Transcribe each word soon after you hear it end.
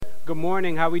Good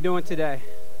morning. How we doing today?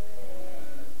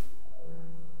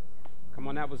 Come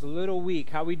on, that was a little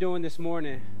weak. How we doing this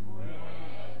morning?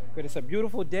 Good. It's a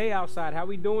beautiful day outside. How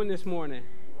we doing this morning?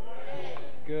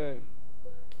 Good.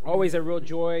 Always a real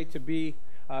joy to be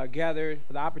gathered,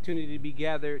 for the opportunity to be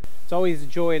gathered. It's always a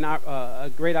joy and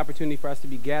a great opportunity for us to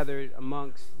be gathered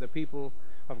amongst the people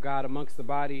of God, amongst the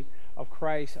body of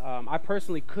Christ. I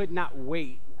personally could not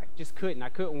wait. I just couldn't. I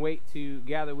couldn't wait to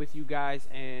gather with you guys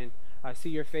and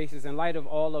see your faces in light of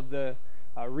all of the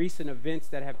recent events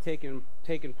that have taken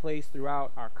place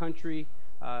throughout our country,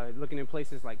 looking in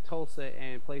places like Tulsa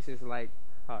and places like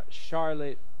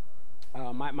Charlotte.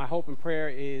 My hope and prayer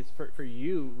is for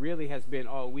you really has been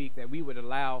all week that we would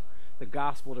allow the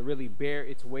gospel to really bear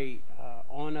its weight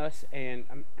on us. And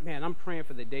man, I'm praying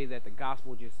for the day that the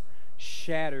gospel just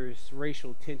shatters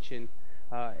racial tension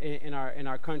in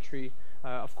our country.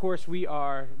 Of course, we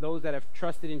are those that have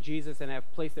trusted in Jesus and have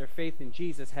placed their faith in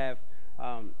Jesus have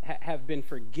been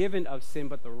forgiven of sin,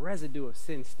 but the residue of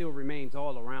sin still remains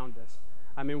all around us.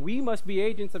 I mean, we must be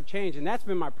agents of change, and that's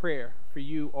been my prayer for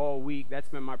you all week. That's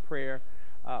been my prayer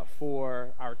for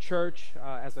our church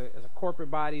as a corporate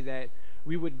body, that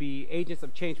we would be agents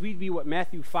of change. We'd be what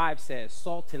Matthew 5 says,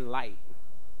 salt and light,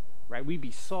 right? We'd be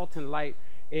salt and light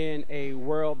in a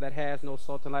world that has no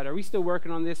salt and light. Are we still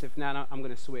working on this? If not, I'm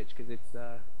going to switch because it's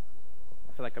I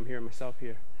feel like I'm hearing myself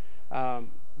here.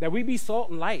 That we be salt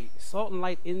and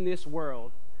light in this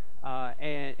world,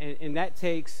 and that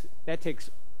takes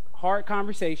hard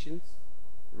conversations,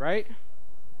 right?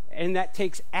 And that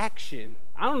takes action.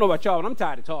 I don't know about y'all, but I'm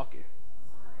tired of talking.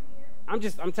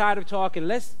 I'm tired of talking.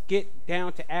 Let's get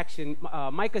down to action.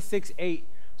 Micah 6:8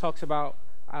 talks about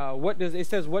what does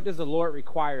the Lord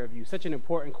require of you? Such an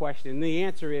important question. And the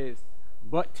answer is,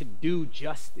 but to do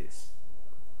justice.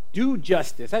 Do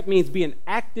justice. That means be an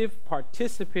active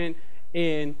participant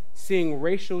in seeing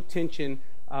racial tension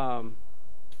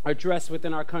addressed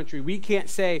within our country. We can't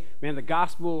say, man, the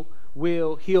gospel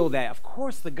will heal that. Of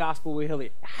course the gospel will heal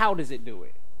it. How does it do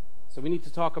it? So we need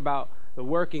to talk about the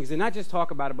workings, and not just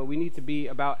talk about it, but we need to be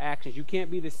about actions. You can't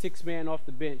be the sixth man off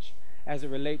the bench as it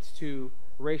relates to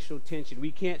racial tension.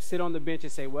 We can't sit on the bench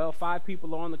and say, well, 5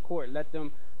 people are on the court, let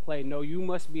them play. No, you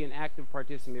must be an active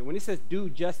participant. When it says do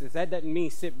justice, that doesn't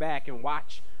mean sit back and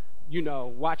watch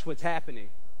what's happening.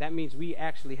 That means we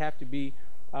actually have to be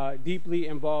deeply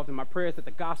involved. And my prayer is that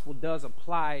the gospel does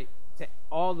apply to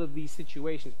all of these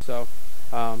situations. So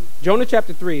Jonah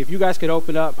chapter 3, if you guys could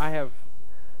open up. I have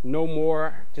no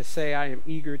more to say. I am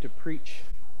eager to preach,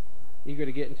 eager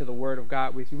to get into the word of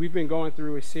God with you. We've been going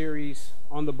through a series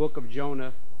on the book of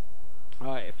Jonah.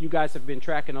 If you guys have been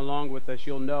tracking along with us,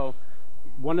 you'll know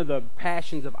one of the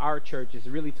passions of our church is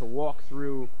really to walk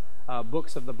through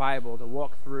books of the Bible, to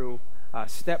walk through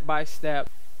step by step.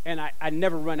 And I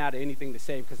never run out of anything to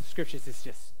say because the scriptures is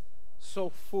just so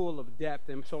full of depth.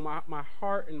 And so my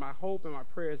heart and my hope and my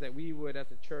prayer is that we would, as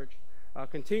a church,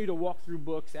 continue to walk through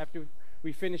books. After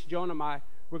we finish Jonah,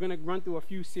 we're going to run through a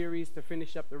few series to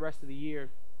finish up the rest of the year.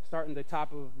 Starting the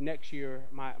top of next year,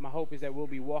 my hope is that we'll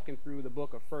be walking through the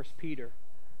book of 1 Peter.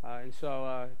 And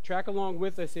so track along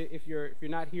with us. If you're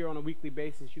not here on a weekly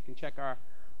basis, you can check our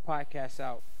podcasts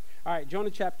out. All right,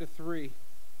 Jonah chapter 3.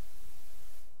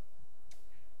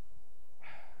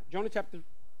 Jonah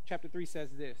chapter 3 says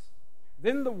this.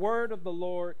 Then the word of the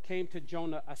Lord came to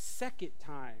Jonah a second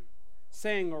time,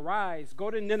 saying, Arise,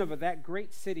 go to Nineveh, that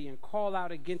great city, and call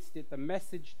out against it the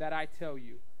message that I tell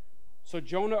you. So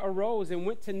Jonah arose and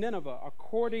went to Nineveh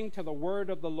according to the word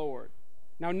of the Lord.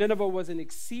 Now Nineveh was an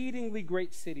exceedingly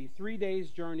great city, 3 days'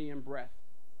 journey in breadth.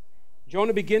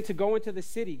 Jonah began to go into the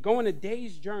city. Going a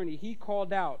day's journey, he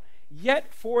called out,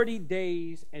 Yet 40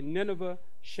 days, and Nineveh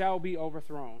shall be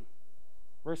overthrown.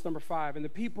 Verse number 5, and the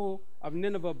people of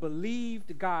Nineveh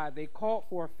believed God. They called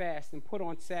for a fast and put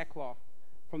on sackcloth,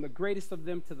 from the greatest of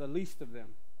them to the least of them.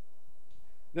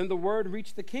 Then the word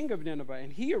reached the king of Nineveh,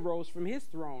 and he arose from his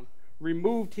throne,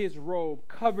 removed his robe,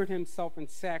 covered himself in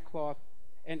sackcloth,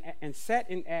 and sat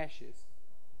in ashes.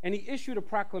 And he issued a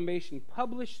proclamation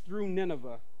published through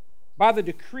Nineveh by the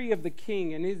decree of the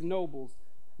king and his nobles.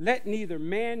 Let neither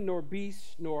man nor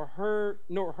beast nor herd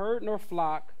nor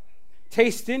flock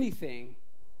taste anything,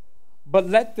 but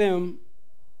let them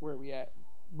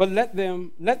let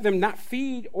them not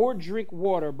feed or drink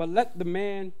water, but let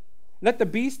the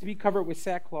beast be covered with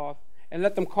sackcloth, and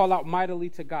let them call out mightily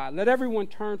to God. Let everyone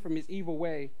turn from his evil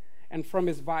way and from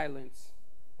his violence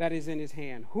that is in his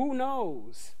hand. Who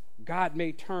knows? God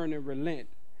may turn and relent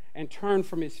and turn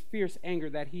from his fierce anger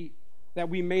that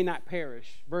we may not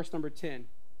perish. Verse number 10.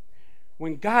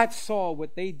 When God saw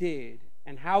what they did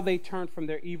and how they turned from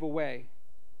their evil way,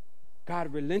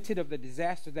 God relented of the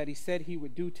disaster that he said he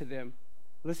would do to them.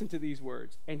 Listen to these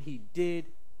words. And he did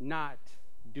not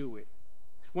do it.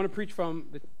 I want to preach from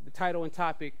the title and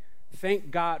topic,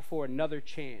 Thank God for Another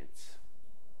Chance.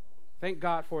 Thank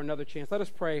God for another chance. Let us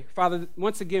pray. Father,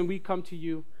 once again, we come to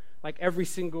you like every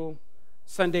single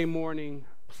Sunday morning,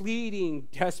 pleading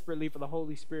desperately for the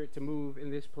Holy Spirit to move in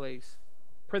this place.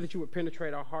 Pray that you would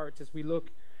penetrate our hearts as we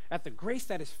look at the grace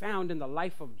that is found in the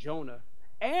life of Jonah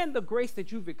and the grace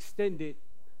that you've extended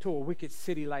to a wicked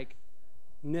city like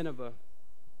Nineveh.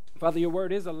 Father, your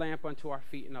word is a lamp unto our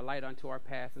feet and a light unto our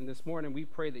path. And this morning we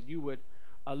pray that you would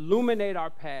illuminate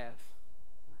our path.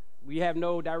 We have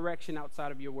no direction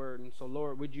outside of your word. And so,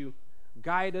 Lord, would you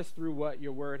guide us through what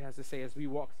your word has to say as we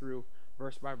walk through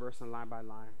verse by verse and line by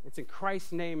line. It's in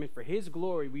Christ's name and for his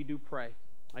glory we do pray.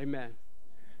 Amen.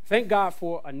 Thank God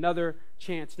for another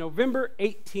chance. November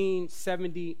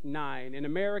 1879, an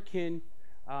American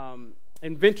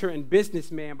inventor and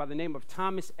businessman by the name of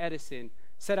Thomas Edison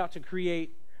set out to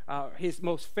create his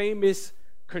most famous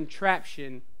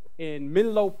contraption in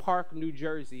Menlo Park, New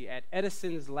Jersey, at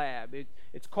Edison's lab.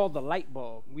 It's called the light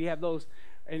bulb. We have those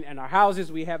in our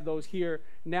houses. We have those here.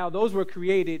 Now, those were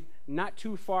created not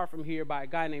too far from here by a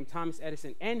guy named Thomas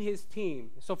Edison and his team.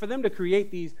 So for them to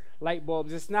create these light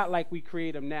bulbs, it's not like we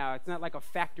create them now. It's not like a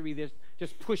factory that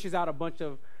just pushes out a bunch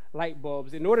of light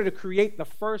bulbs. In order to create the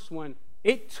first one,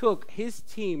 it took his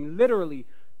team literally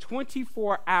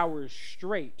 24 hours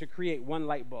straight to create one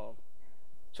light bulb.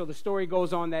 So the story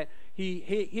goes on that he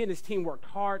and his team worked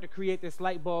hard to create this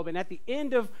light bulb. And at the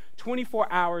end of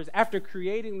 24 hours after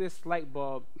creating this light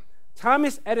bulb,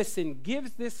 Thomas Edison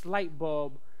gives this light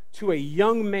bulb to a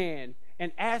young man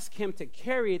and asks him to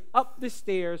carry it up the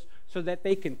stairs so that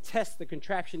they can test the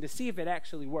contraption to see if it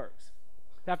actually works.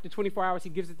 After 24 hours, he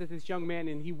gives it to this young man,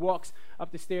 and he walks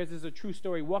up the stairs. This is a true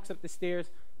story. He walks up the stairs,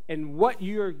 and what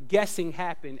you're guessing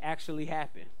happened actually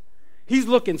happened. He's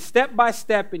looking step by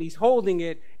step, and he's holding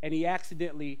it, and he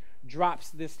accidentally drops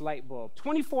this light bulb.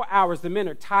 24 hours, the men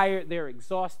are tired. They're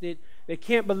exhausted. They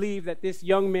can't believe that this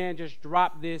young man just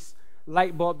dropped this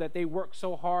light bulb that they worked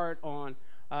so hard on.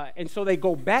 And so they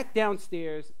go back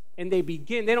downstairs, and they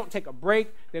begin. They don't take a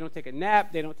break. They don't take a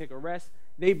nap. They don't take a rest.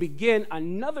 They begin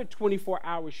another 24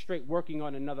 hours straight working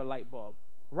on another light bulb,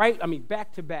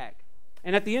 back to back.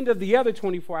 And at the end of the other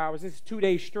 24 hours, this is 2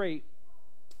 days straight,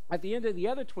 at the end of the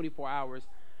other 24 hours,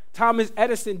 Thomas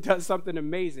Edison does something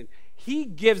amazing. He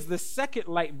gives the second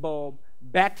light bulb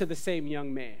back to the same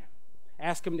young man,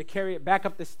 asks him to carry it back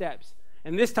up the steps.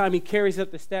 And this time he carries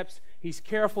up the steps. He's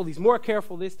careful. He's more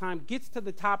careful this time, gets to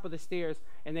the top of the stairs,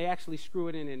 and they actually screw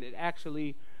it in, and it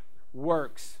actually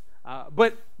works.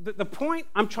 But the point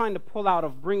I'm trying to pull out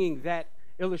of bringing that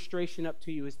illustration up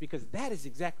to you is because that is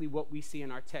exactly what we see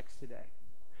in our text today.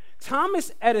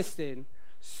 Thomas Edison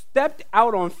stepped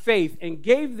out on faith and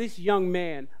gave this young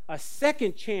man a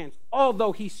second chance,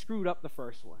 although he screwed up the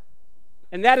first one.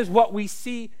 And that is what we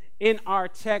see in our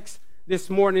text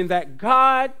this morning, that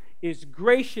God is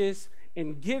gracious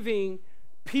in giving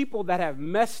people that have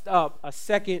messed up a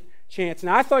second chance.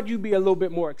 Now, I thought you'd be a little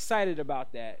bit more excited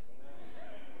about that.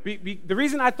 The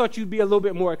reason I thought you'd be a little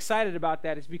bit more excited about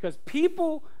that is because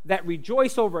people that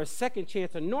rejoice over a second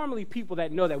chance are normally people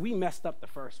that know that we messed up the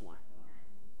first one.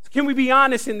 So can we be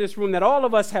honest in this room that all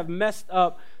of us have messed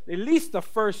up at least the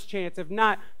first chance, if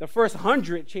not the first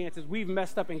 100 chances we've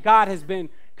messed up, and God has been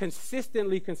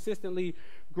consistently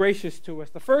gracious to us.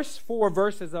 The first 4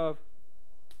 verses of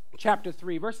chapter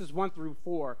 3, verses 1 through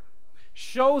 4,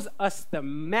 shows us the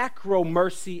macro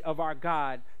mercy of our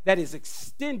God that is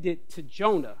extended to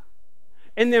Jonah.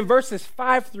 And then verses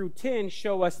 5 through 10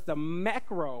 show us the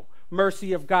macro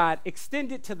mercy of God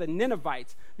extended to the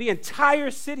Ninevites. The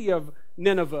entire city of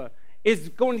Nineveh is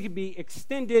going to be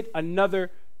extended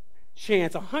another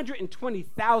chance.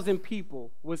 120,000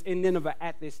 people was in Nineveh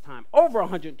at this time. Over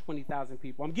 120,000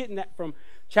 people. I'm getting that from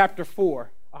chapter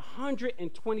 4.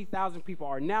 120,000 people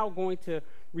are now going to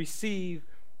receive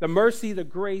the mercy, the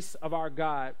grace of our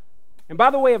God. And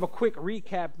by the way of a quick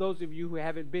recap, those of you who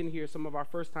haven't been here, some of our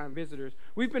first-time visitors,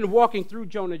 we've been walking through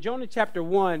Jonah. Jonah chapter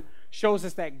 1 shows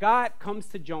us that God comes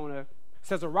to Jonah,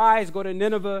 says, "Arise, go to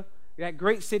Nineveh, that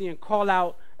great city, and call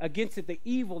out against it the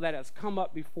evil that has come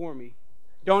up before me."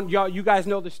 You guys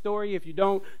know the story. If you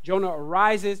don't, Jonah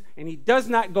arises, and he does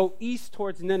not go east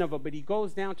towards Nineveh, but he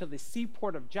goes down to the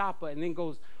seaport of Joppa and then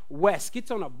goes west,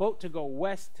 gets on a boat to go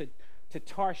west to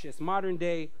Tarshish,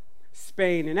 modern-day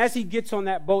Spain. And as he gets on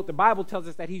that boat, the Bible tells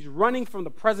us that he's running from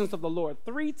the presence of the Lord.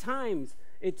 3 times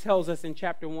it tells us in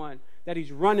chapter 1 that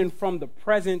he's running from the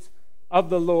presence of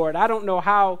the Lord. I don't know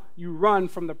how you run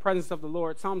from the presence of the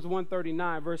Lord. Psalms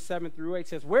 139, verse 7 through 8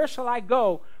 says, where shall I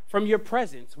go from your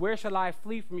presence? Where shall I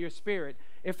flee from your spirit?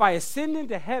 If I ascend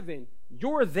into heaven,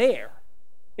 you're there.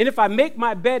 And if I make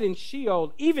my bed in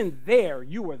Sheol, even there,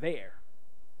 you are there.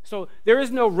 So there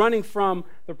is no running from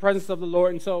the presence of the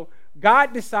Lord. And so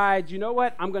God decides, you know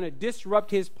what? I'm going to disrupt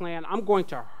his plan. I'm going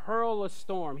to hurl a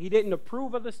storm. He didn't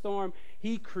approve of the storm.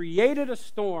 He created a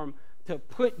storm to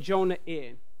put Jonah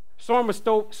in. The storm was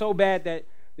so bad that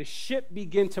the ship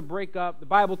began to break up. The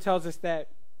Bible tells us that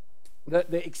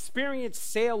the experienced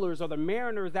sailors or the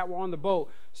mariners that were on the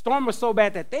boat, storm was so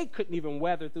bad that they couldn't even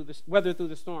weather through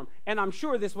the storm. And I'm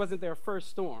sure this wasn't their first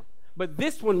storm, but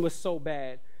this one was so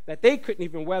bad that they couldn't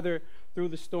even weather through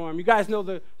the storm. You guys know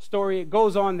the story. It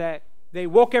goes on that they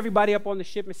woke everybody up on the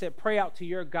ship and said, pray out to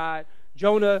your God.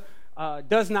 Jonah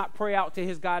does not pray out to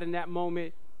his God in that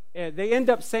moment. They end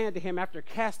up saying to him, after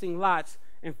casting lots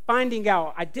and finding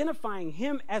out, identifying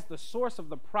him as the source of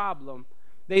the problem,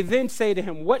 they then say to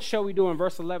him, what shall we do, in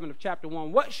verse 11 of chapter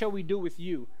 1? What shall we do with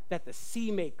you that the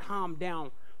sea may calm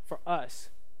down for us?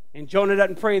 And Jonah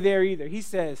doesn't pray there either. He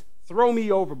says, throw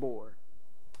me overboard.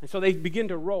 And so they begin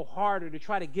to row harder to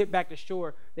try to get back to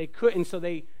shore. They couldn't, so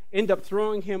they end up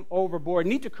throwing him overboard.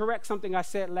 Need to correct something I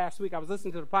said last week. I was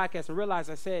listening to the podcast and realized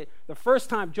I said the first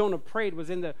time Jonah prayed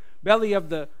was in the belly of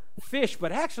the fish,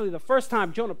 but actually the first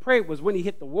time Jonah prayed was when he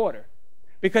hit the water.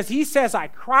 Because he says, I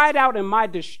cried out in my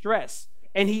distress,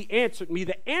 and he answered me.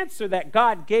 The answer that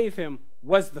God gave him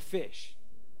was the fish.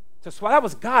 That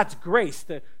was God's grace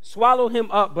to swallow him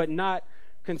up but not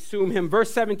consume him.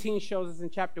 Verse 17 shows us in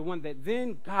chapter 1 that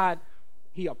then God,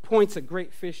 he appoints a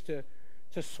great fish to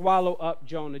swallow up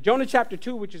Jonah. Jonah chapter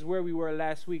 2, which is where we were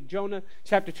last week, Jonah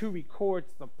chapter 2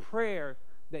 records the prayer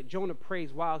that Jonah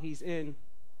prays while he's in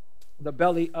the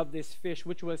belly of this fish,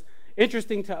 which was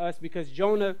interesting to us because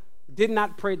Jonah did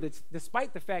not pray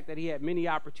despite the fact that he had many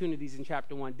opportunities in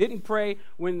chapter 1. Didn't pray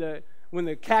when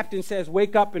the captain says,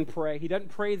 wake up and pray. He doesn't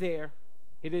pray there.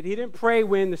 He didn't pray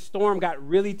when the storm got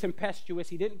really tempestuous.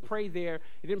 He didn't pray there.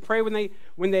 He didn't pray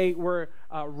when they were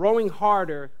rowing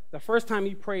harder. The first time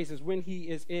he prays is when he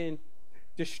is in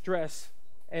distress.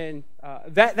 And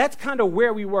that's kind of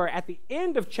where we were. At the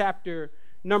end of chapter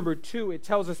number 2, it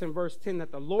tells us in verse 10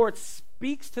 that the Lord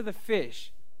speaks to the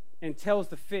fish and tells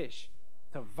the fish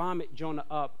to vomit Jonah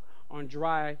up on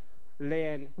dry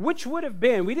land, which would have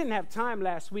been, we didn't have time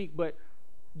last week, but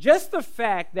just the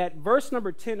fact that verse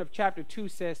number 10 of chapter 2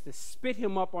 says to spit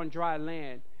him up on dry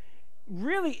land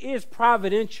really is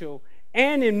providential,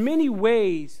 and in many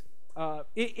ways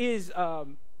it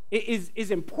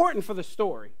is important for the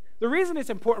story. The reason it's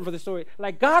important for the story,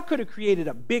 like God could have created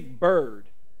a big bird,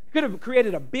 could have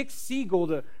created a big seagull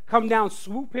to come down,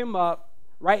 swoop him up,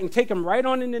 right, and take him right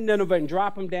on into Nineveh and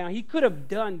drop him down. He could have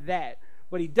done that,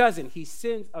 but he doesn't. He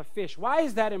sends a fish. Why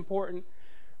is that important?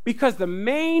 Because the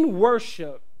main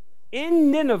worship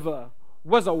in Nineveh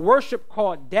was a worship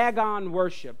called Dagon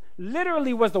worship.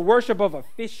 Literally was the worship of a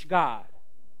fish god.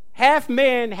 Half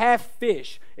man, half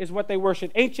fish is what they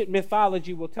worshiped. Ancient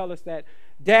mythology will tell us that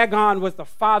Dagon was the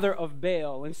father of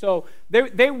Baal. And so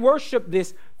they worship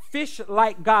this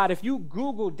fish-like god. If you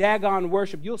Google Dagon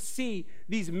worship, you'll see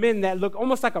these men that look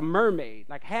almost like a mermaid,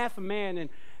 like half a man and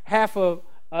half of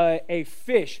a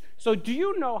fish. So do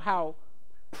you know how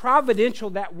providential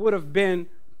that would have been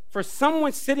for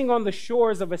someone sitting on the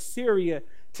shores of Assyria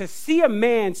to see a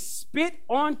man spit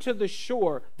onto the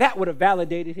shore? That would have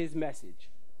validated his message.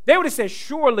 They would have said,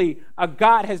 surely a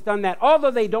God has done that.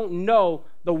 Although they don't know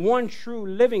the one true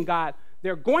living God,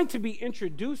 they're going to be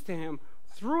introduced to him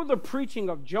through the preaching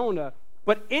of Jonah.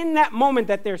 But in that moment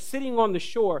that they're sitting on the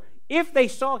shore, if they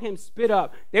saw him spit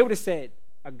up, they would have said,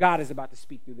 a God is about to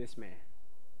speak through this man.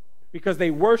 Because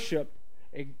they worship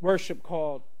a worship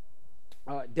called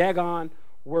Dagon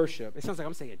worship. It sounds like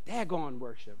I'm saying Dagon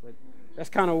worship, but that's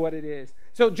kind of what it is.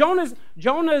 So Jonah's,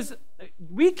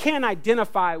 we can't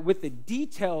identify with the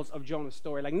details of Jonah's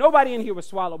story. Like nobody in here was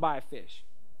swallowed by a fish,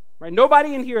 right?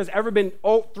 Nobody in here has ever been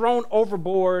thrown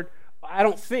overboard, I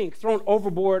don't think, thrown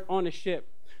overboard on a ship.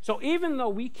 So even though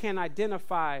we can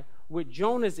identify with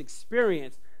Jonah's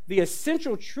experience, the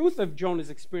essential truth of Jonah's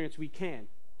experience we can.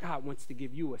 God wants to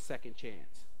give you a second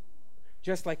chance,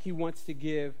 just like he wants to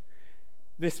give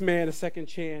this man a second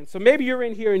chance. So maybe you're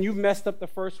in here and you've messed up the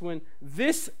first one.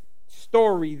 This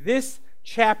story, this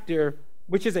chapter,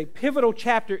 which is a pivotal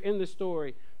chapter in the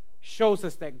story, shows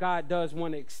us that God does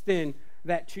want to extend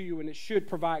that to you, and it should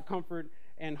provide comfort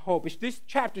and hope. This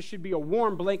chapter should be a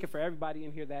warm blanket for everybody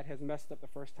in here that has messed up the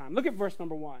first time. Look at verse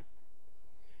number 1.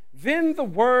 Then the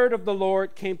word of the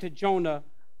Lord came to Jonah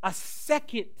a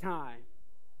second time.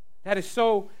 That is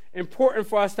so important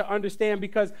for us to understand,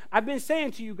 because I've been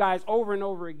saying to you guys over and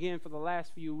over again for the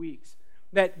last few weeks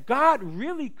that God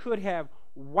really could have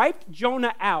wiped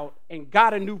Jonah out and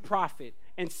got a new prophet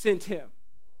and sent him.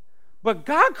 But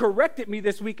God corrected me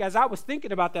this week as I was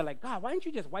thinking about that. Like, God, why didn't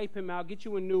you just wipe him out, get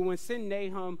you a new one, send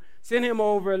Nahum, send him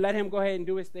over, let him go ahead and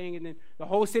do his thing, and then the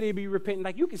whole city would be repentant.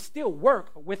 Like, you can still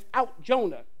work without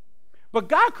Jonah. But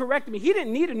God corrected me. He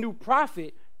didn't need a new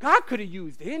prophet. God could have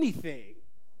used anything.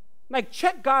 Like,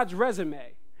 check God's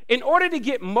resume. In order to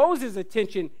get Moses'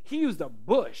 attention, he used a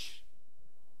bush.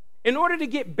 In order to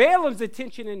get Balaam's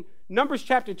attention in Numbers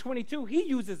chapter 22, he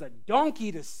uses a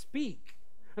donkey to speak.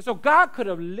 And so God could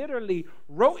have literally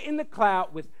wrote in the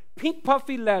cloud with pink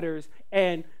puffy letters,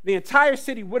 and the entire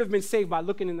city would have been saved by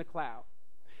looking in the cloud.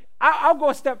 I'll go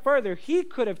a step further. He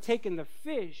could have taken the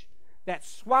fish that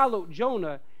swallowed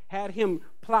Jonah, had him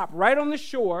plop right on the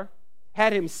shore,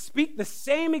 had him speak the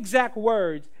same exact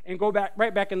words, and go back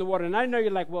right back in the water. And I know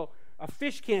you're like, well, a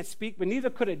fish can't speak, but neither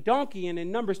could a donkey. And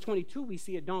in Numbers 22, we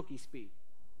see a donkey speak.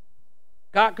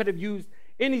 God could have used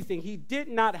anything. He did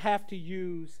not have to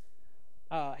use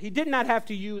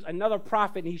another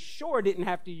prophet, and he sure didn't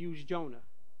have to use Jonah.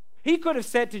 He could have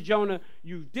said to Jonah,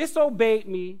 you've disobeyed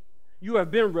me, you have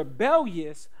been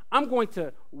rebellious, I'm going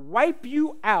to wipe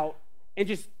you out and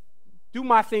just do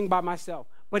my thing by myself.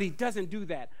 But he doesn't do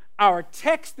that. Our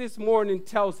text this morning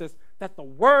tells us that the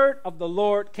word of the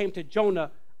Lord came to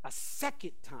Jonah a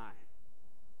second time.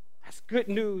 That's good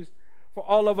news for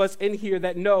all of us in here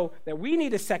that know that we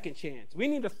need a second chance. We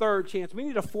need a third chance. We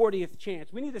need a 40th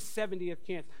chance. We need a 70th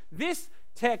chance. This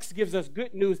text gives us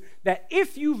good news that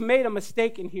if you've made a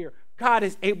mistake in here, God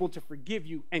is able to forgive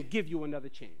you and give you another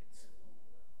chance.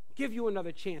 Give you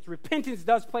another chance. Repentance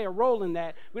does play a role in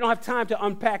that. We don't have time to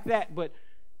unpack that, but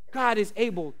God is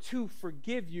able to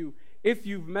forgive you if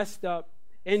you've messed up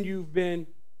and you've been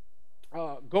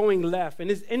going left.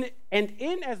 And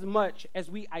in as much as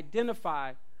we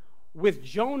identify with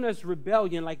Jonah's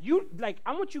rebellion,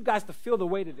 I want you guys to feel the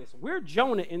weight of this. We're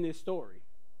Jonah in this story.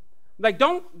 Like,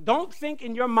 don't think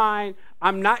in your mind,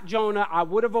 I'm not Jonah, I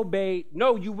would have obeyed.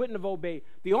 No, you wouldn't have obeyed.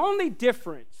 The only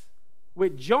difference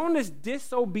with Jonah's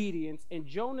disobedience and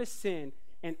Jonah's sin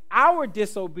and our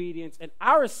disobedience and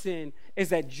our sin is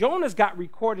that Jonah's got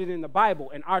recorded in the Bible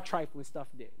and our trifling stuff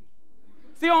didn't.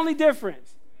 It's the only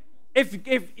difference.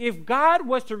 If God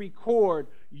was to record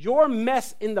your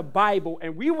mess in the Bible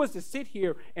and we was to sit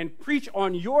here and preach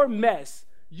on your mess,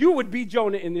 you would be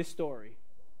Jonah in this story.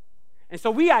 And so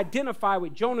we identify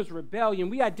with Jonah's rebellion.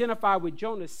 We identify with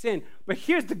Jonah's sin. But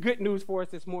here's the good news for us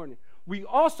this morning. We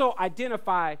also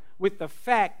identify with the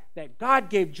fact that God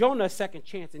gave Jonah a second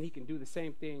chance, and he can do the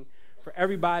same thing for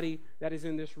everybody that is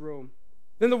in this room.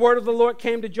 Then the word of the Lord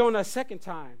came to Jonah a second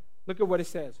time. Look at what it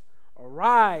says.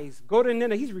 Arise, go to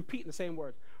Nineveh. He's repeating the same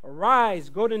words. Arise,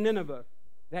 go to Nineveh,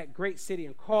 that great city,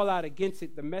 and call out against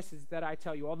it the message that I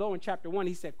tell you. Although in chapter 1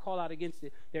 he said, call out against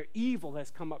it, their evil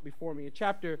has come up before me. In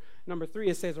chapter number 3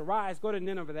 it says, arise, go to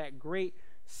Nineveh, that great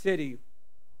city.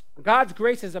 God's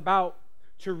grace is about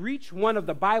to reach one of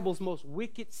the Bible's most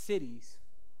wicked cities.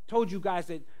 Told you guys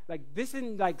that this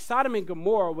in Sodom and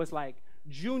Gomorrah was like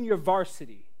junior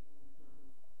varsity.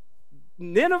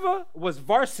 Nineveh was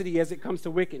varsity as it comes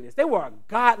to wickedness. They were a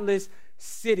godless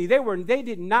city. They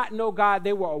did not know God.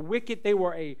 They were a wicked, they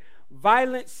were a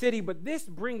violent city. But this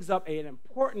brings up an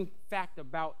important fact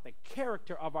about the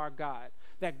character of our God,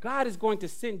 that God is going to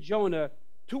send Jonah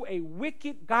to a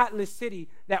wicked, godless city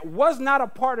that was not a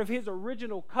part of his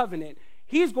original covenant.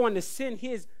 He's going to send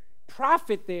his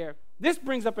prophet there. This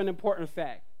brings up an important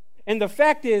fact. And the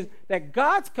fact is that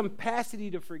God's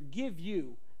capacity to forgive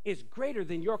you is greater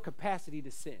than your capacity to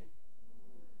sin.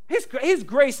 His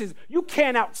grace is, you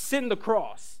can't out-sin the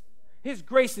cross. His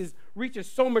grace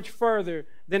reaches so much further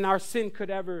than our sin could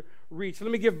ever reach.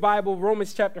 Let me give Bible,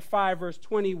 Romans chapter 5, verse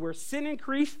 20, where sin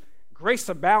increased, grace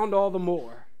abound all the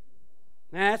more.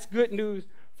 Now, that's good news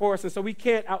for us, and so we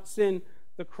can't out-sin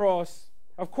the cross.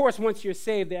 Of course, once you're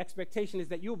saved, the expectation is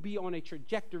that you'll be on a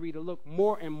trajectory to look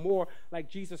more and more like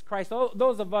Jesus Christ.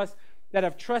 Those of us that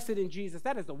have trusted in Jesus,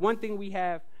 that is the one thing we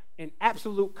have in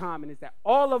absolute common, is that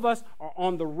all of us are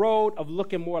on the road of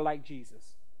looking more like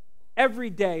Jesus. Every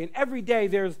day, and every day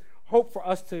there's hope for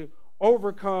us to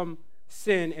overcome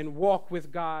sin and walk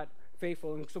with God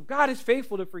faithful. And so God is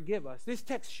faithful to forgive us. This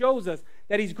text shows us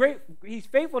that he's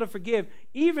faithful to forgive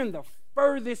even the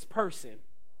furthest person.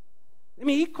 I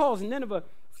mean, he calls Nineveh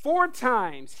 4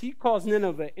 times. He calls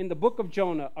Nineveh in the book of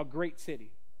Jonah a great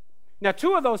city. Now,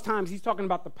 2 of those times he's talking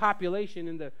about the population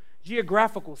and the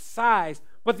geographical size,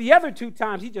 but the other 2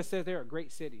 times he just says they're a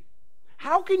great city.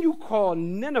 How can you call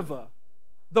Nineveh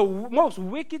the most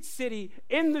wicked city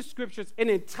in the scriptures, an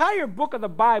entire book of the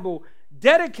Bible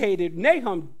dedicated,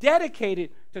 Nahum dedicated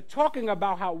to talking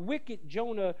about how wicked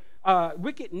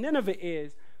wicked Nineveh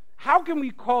is. How can we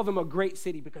call them a great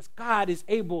city? Because God is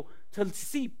able to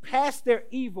see past their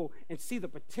evil and see the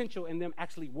potential in them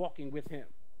actually walking with him.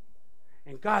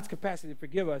 And God's capacity to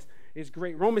forgive us is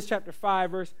great. Romans chapter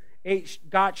 5, verse 8,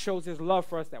 God shows his love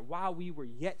for us that while we were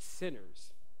yet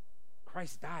sinners,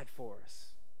 Christ died for us.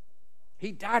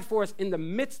 He died for us in the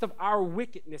midst of our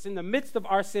wickedness, in the midst of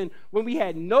our sin, when we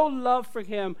had no love for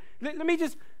him. Let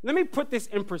me put this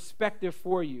in perspective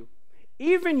for you.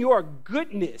 Even your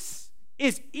goodness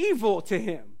is evil to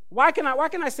him. Why can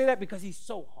I say that? Because he's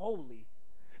so holy.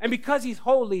 And because he's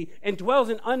holy and dwells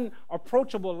in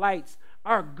unapproachable lights,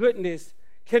 our goodness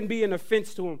can be an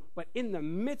offense to him. But in the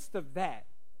midst of that,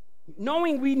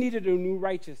 knowing we needed a new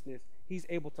righteousness, he's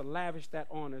able to lavish that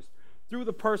on us through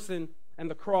the person and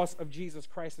the cross of Jesus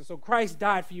Christ. And so Christ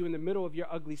died for you in the middle of your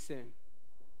ugly sin.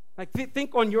 Like,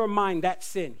 think on your mind that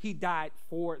sin. He died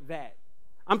for that.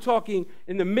 I'm talking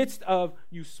in the midst of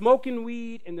you smoking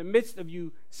weed, in the midst of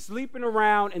you sleeping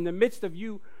around, in the midst of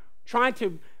you trying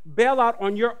to bail out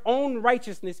on your own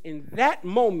righteousness. In that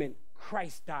moment,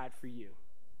 Christ died for you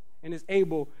and is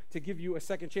able to give you a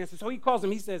second chance. And so he calls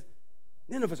him, he says,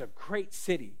 Nineveh's a great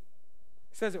city.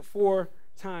 He says it 4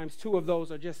 times. 2 of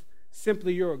those are just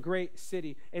simply, you're a great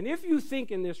city. And if you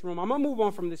think in this room, I'm going to move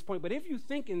on from this point, but if you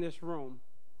think in this room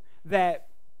that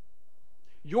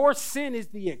your sin is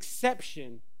the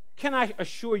exception, can I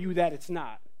assure you that it's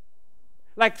not?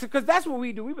 Like, because that's what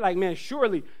we do. We be like, man,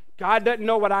 surely God doesn't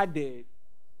know what I did.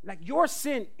 Like, your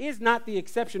sin is not the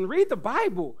exception. Read the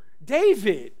Bible.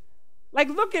 David. Like,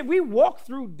 we walk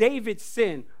through David's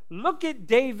sin. Look at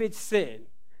David's sin.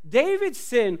 David's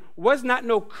sin was not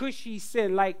no cushy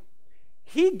sin. Like,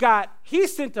 he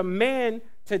sent a man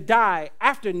to die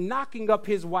after knocking up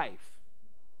his wife.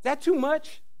 Is that too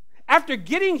much? After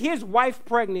getting his wife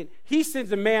pregnant, he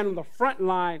sends a man on the front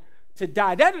line to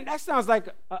die. That sounds like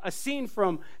a scene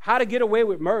from How to Get Away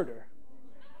with Murder.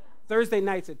 Thursday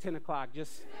nights at 10 o'clock.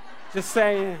 Just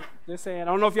saying. I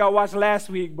don't know if y'all watched last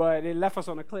week, but it left us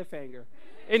on a cliffhanger.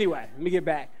 Anyway, let me get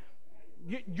back.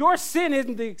 Your sin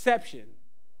isn't the exception.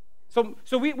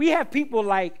 So we have people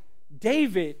like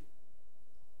David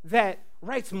that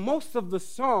writes most of the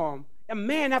psalm, a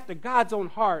man after God's own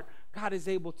heart. God is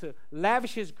able to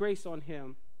lavish his grace on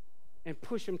him and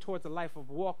push him towards a life of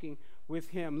walking with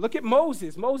him. Look at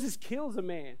Moses. Moses kills a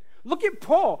man. Look at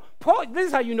Paul. This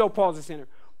is how you know Paul's a sinner.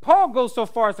 Paul goes so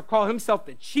far as to call himself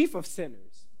the chief of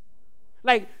sinners.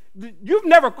 Like, you've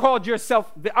never called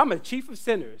yourself, I'm a chief of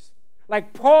sinners.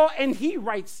 Like Paul, and he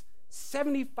writes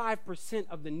 75%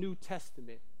 of the New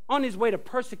Testament on his way to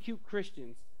persecute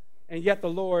Christians. And yet the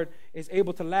Lord is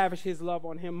able to lavish his love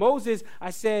on him. Moses, I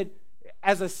said,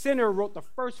 as a sinner, wrote the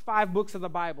first 5 books of the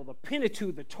Bible, the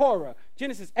Pentateuch, the Torah,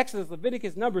 Genesis, Exodus,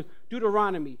 Leviticus, Numbers,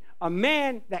 Deuteronomy. A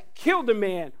man that killed a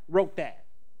man wrote that.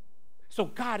 So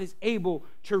God is able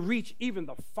to reach even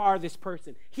the farthest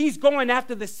person. He's going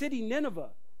after the city Nineveh.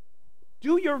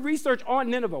 Do your research on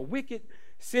Nineveh, wicked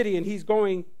city, and he's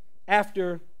going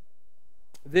after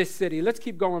this city. Let's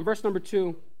keep going. Verse number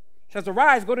 2 says,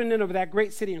 "Arise, go to Nineveh, that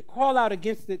great city, and call out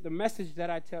against it the message that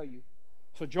I tell you."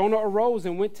 So Jonah arose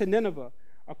and went to Nineveh,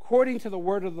 according to the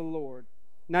word of the Lord.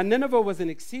 Now Nineveh was an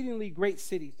exceedingly great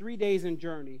city, 3 days in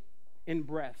journey in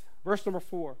breadth. Verse number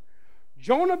 4,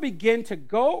 Jonah began to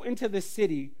go into the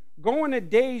city, going a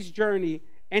day's journey,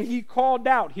 and he called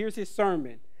out, here's his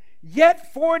sermon,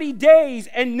 "Yet 40 days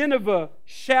and Nineveh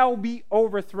shall be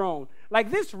overthrown."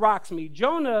 Like, this rocks me.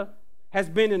 Jonah has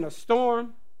been in a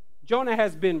storm. Jonah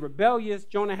has been rebellious.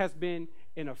 Jonah has been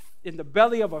in the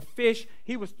belly of a fish.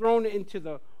 He was thrown into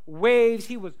the waves.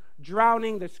 He was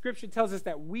drowning. The scripture tells us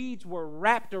that weeds were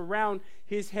wrapped around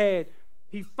his head.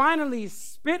 He finally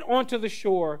spit onto the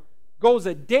shore, goes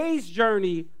a day's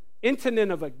journey into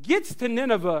Nineveh, gets to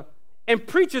Nineveh, and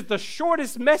preaches the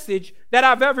shortest message that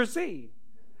I've ever seen.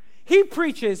 He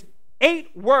preaches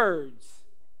 8 words.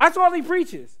 That's all he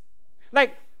preaches.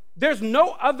 Like, there's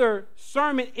no other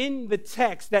sermon in the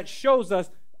text that shows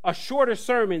us a shorter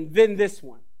sermon than this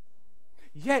one.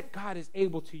 Yet God is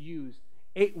able to use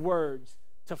 8 words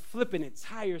to flip an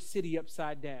entire city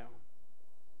upside down.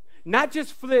 Not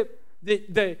just flip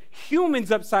the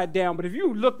humans upside down, but if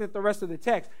you looked at the rest of the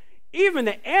text, even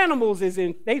the animals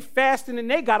they fasting and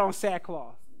they got on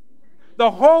sackcloth.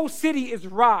 The whole city is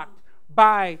rocked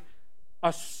by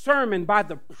a sermon, by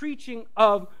the preaching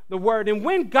of the word. And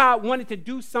when God wanted to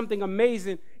do something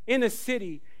amazing in a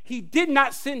city, he did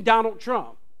not send Donald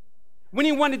Trump. When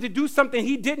he wanted to do something,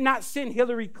 he did not send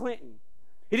Hillary Clinton.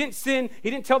 He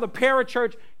didn't tell the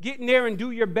parachurch, get in there and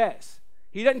do your best.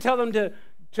 He doesn't tell them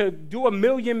to do a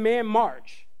 1,000,000-man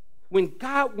march. When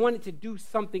God wanted to do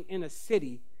something in a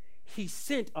city, he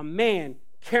sent a man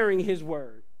carrying his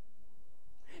word.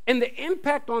 And the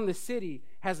impact on the city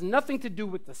has nothing to do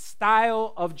with the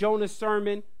style of Jonah's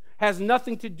sermon, has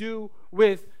nothing to do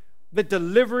with the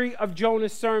delivery of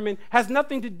Jonah's sermon, has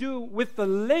nothing to do with the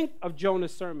length of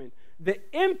Jonah's sermon. The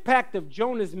impact of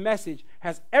Jonah's message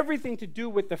has everything to do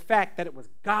with the fact that it was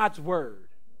God's word.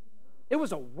 It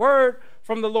was a word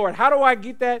from the Lord. How do I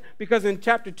get that? Because in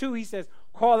chapter 2, he says,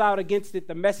 call out against it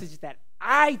the message that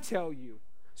I tell you.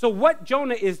 So what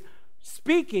Jonah is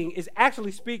speaking is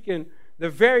actually speaking the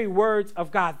very words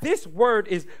of God. This word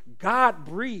is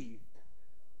God-breathed.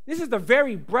 This is the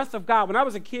very breath of God. When I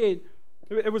was a kid,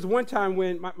 it was one time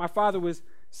when my father was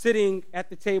sitting at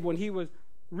the table and he was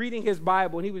reading his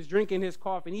Bible and he was drinking his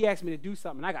coffee and he asked me to do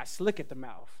something and I got slick at the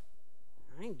mouth.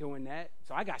 I ain't doing that.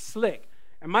 So I got slick.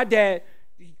 And my dad,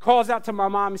 he calls out to my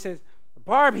mom and says,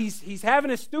 Barb, he's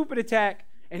having a stupid attack.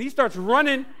 And he starts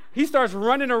running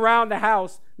around the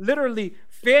house, literally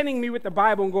fanning me with the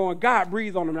Bible and going, God,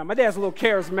 breathe on him now. My dad's a little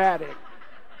charismatic.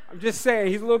 I'm just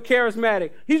saying, he's a little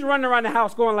charismatic. He's running around the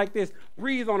house going like this,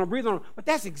 breathe on him, breathe on him. But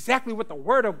that's exactly what the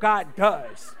word of God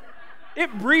does.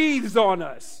 It breathes on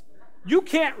us. You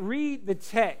can't read the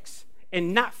text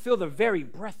and not feel the very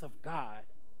breath of God.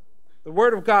 The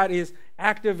word of God is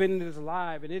active and it is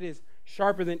alive, and it is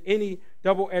sharper than any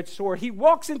double-edged sword. He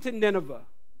walks into Nineveh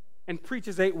and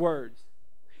preaches 8 words.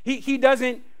 He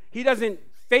doesn't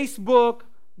Facebook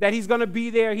that he's going to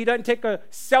be there. He doesn't take a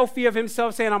selfie of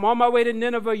himself saying, I'm on my way to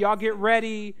Nineveh, y'all get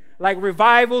ready, like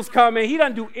revival's coming. He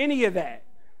doesn't do any of that.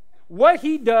 What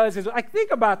he does is, like,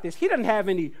 think about this. He doesn't have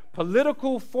any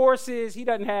political forces. He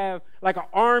doesn't have like an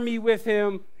army with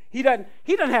him. He doesn't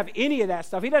have any of that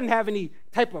stuff. He doesn't have any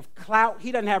type of clout.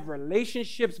 He doesn't have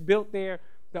relationships built there.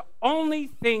 The only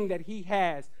thing that he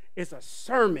has is a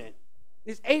sermon.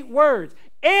 It's 8 words.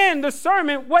 And the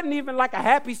sermon wasn't even like a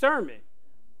happy sermon.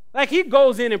 Like, he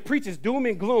goes in and preaches doom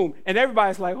and gloom, and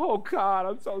everybody's like, oh, God,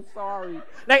 I'm so sorry.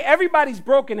 Like, everybody's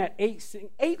broken at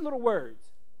 8 little words.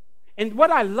 And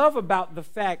what I love about the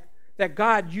fact that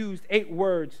God used 8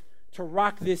 words to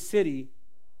rock this city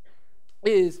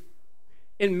is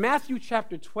in Matthew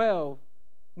chapter 12,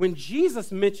 when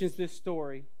Jesus mentions this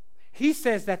story, he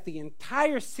says that the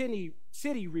entire city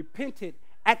repented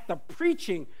at the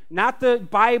preaching, not the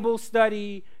Bible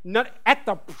study, at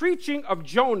the preaching of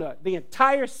Jonah. The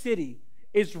entire city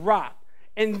is rocked.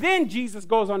 And then Jesus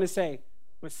goes on to say,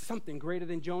 but something greater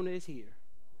than Jonah is here,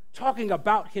 talking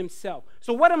about himself.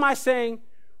 So what am I saying?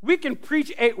 We can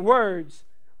preach 8 words,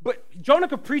 but Jonah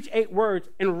could preach 8 words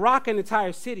and rock an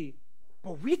entire city,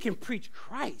 but we can preach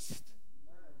Christ.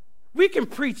 We can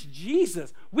preach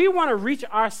Jesus. We want to reach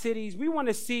our cities. We want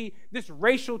to see this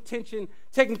racial tension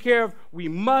taken care of. We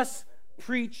must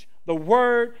preach the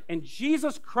word, and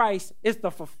Jesus Christ is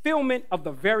the fulfillment of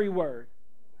the very word.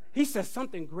 He says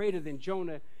something greater than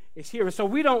Jonah is here. And so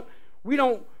we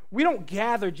don't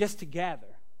gather just to gather.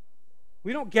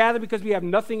 We don't gather because we have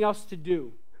nothing else to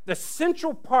do. The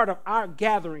central part of our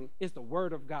gathering is the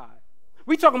word of God.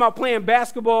 We talking about playing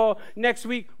basketball next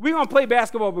week. We're going to play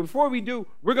basketball, but before we do,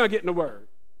 we're going to get in the word.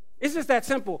 It's just that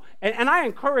simple. And I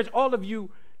encourage all of you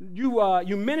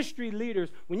ministry leaders,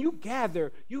 when you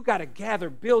gather, you got to gather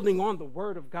building on the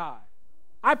word of God.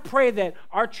 I pray that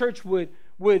our church would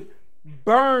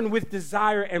burn with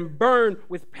desire and burn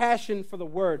with passion for the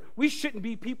word. We shouldn't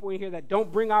be people in here that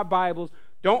don't bring our Bibles,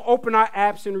 don't open our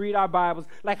apps and read our Bibles.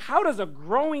 Like, how does a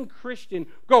growing Christian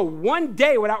go one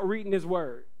day without reading his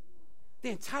word? The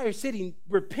entire city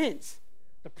repents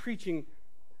the preaching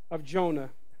of Jonah.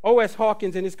 O.S.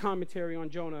 Hawkins, in his commentary on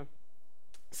Jonah,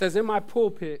 says, in my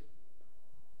pulpit,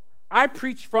 I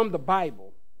preach from the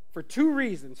Bible for 2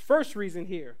 reasons. First reason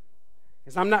here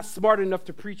is I'm not smart enough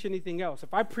to preach anything else.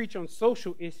 If I preach on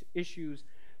social issues,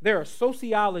 there are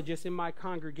sociologists in my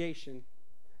congregation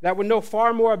that would know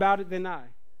far more about it than I.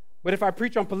 But if I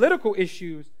preach on political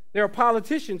issues, there are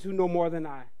politicians who know more than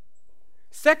I.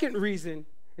 Second reason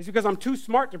is because I'm too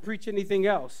smart to preach anything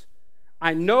else.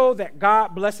 I know that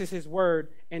God blesses his word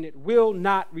and it will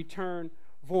not return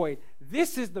void.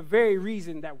 This is the very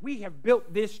reason that we have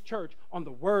built this church on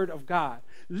the word of God.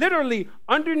 Literally,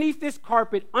 underneath this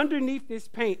carpet, underneath this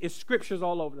paint is scriptures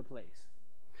all over the place.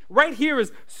 Right here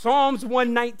is Psalms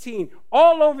 119.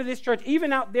 All over this church,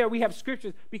 even out there, we have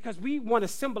scriptures because we want to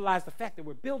symbolize the fact that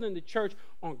we're building the church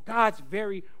on God's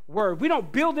very word. We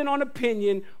don't build it on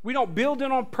opinion. We don't build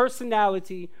it on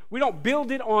personality. We don't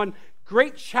build it on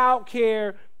great child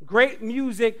care, great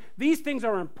music. These things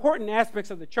are important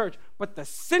aspects of the church, but the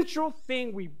central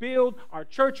thing we build our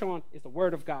church on is the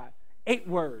Word of God. 8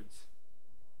 words.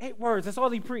 8 words. That's all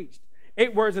he preached.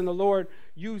 8 words, and the Lord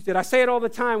used it. I say it all the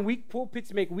time. Weak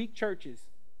pulpits make weak churches,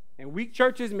 and weak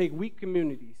churches make weak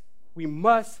communities. We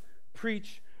must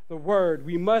preach the Word.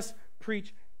 We must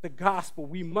preach the gospel.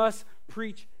 We must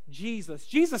preach Jesus.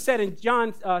 Jesus said in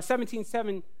John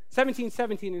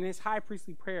 17:17 in his high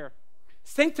priestly prayer,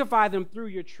 sanctify them through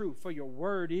your truth, for your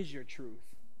word is your truth.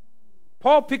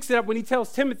 Paul picks it up when he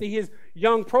tells Timothy, his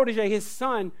young protege, his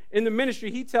son in the ministry.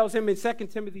 He tells him in 2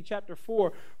 Timothy chapter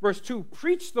 4, verse 2,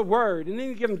 preach the word. And then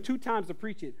he gives him 2 times to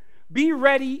preach it. Be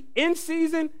ready in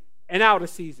season and out of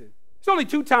season. It's only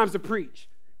 2 times to preach.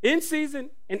 In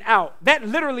season and out. That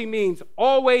literally means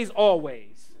always,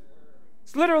 always.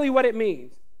 It's literally what it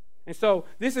means. And so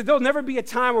there'll never be a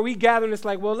time where we gather and it's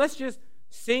like, well, let's just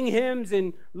sing hymns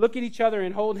and look at each other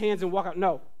and hold hands and walk out.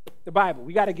 No, the Bible,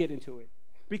 we got to get into it.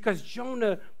 Because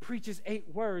Jonah preaches 8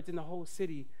 words and the whole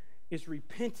city is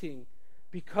repenting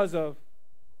because of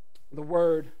the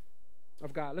word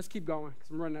of God. Let's keep going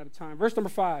because I'm running out of time. Verse number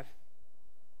 5.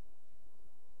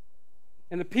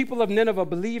 And the people of Nineveh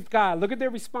believed God. Look at their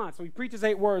response. So he preaches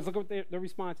 8 words. Look at what their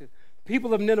response is. The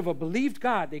people of Nineveh believed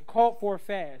God. They called for a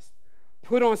fast,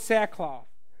 put on sackcloth,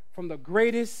 from the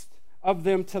greatest of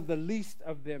them to the least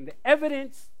of them. The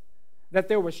evidence that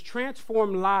there was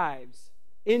transformed lives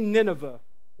in Nineveh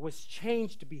was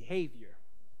changed behavior.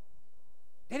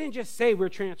 They didn't just say we're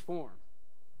transformed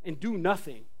and do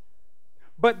nothing,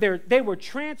 but they were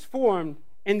transformed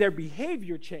and their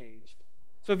behavior changed.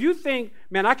 So if you think,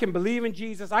 man, I can believe in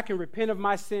Jesus, I can repent of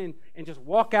my sin and just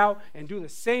walk out and do the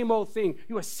same old thing,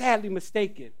 you are sadly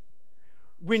mistaken.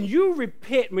 When you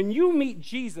repent, when you meet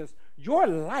Jesus, your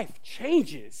life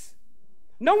changes.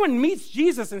 No one meets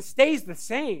Jesus and stays the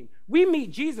same. We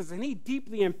meet Jesus and he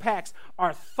deeply impacts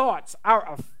our thoughts,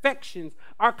 our affections,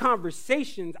 our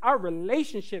conversations, our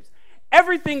relationships.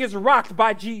 Everything is rocked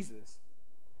by Jesus.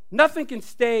 Nothing can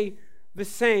stay the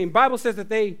same. Bible says that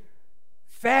they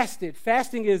fasted.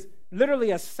 Fasting is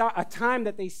literally a time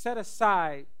that they set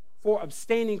aside for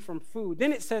abstaining from food.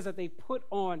 Then it says that they put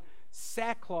on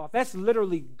sackcloth. That's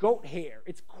literally goat hair.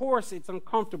 It's coarse, it's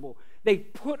uncomfortable. They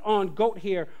put on goat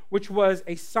hair, which was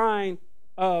a sign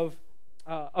of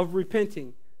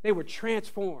repenting. They were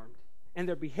transformed, and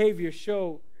their behavior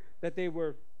showed that they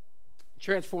were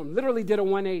transformed. Literally did a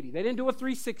 180. They didn't do a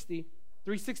 360.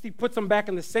 360 puts them back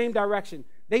in the same direction.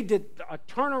 They did a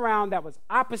turnaround that was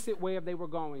opposite way of they were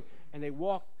going, and they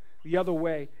walked the other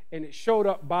way, and it showed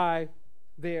up by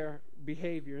their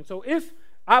behavior. And so if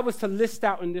I was to list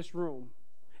out in this room,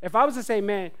 if I was to say,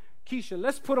 man, Keisha,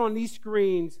 let's put on these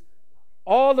screens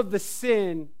all of the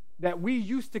sin that we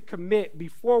used to commit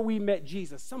before we met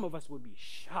Jesus, some of us would be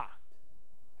shocked.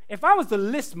 If I was to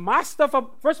list my stuff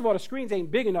up, first of all, the screens ain't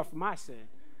big enough for my sin.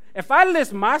 If I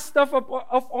list my stuff up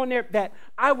on there that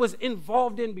I was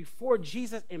involved in before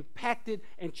Jesus impacted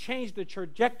and changed the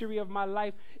trajectory of my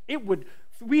life,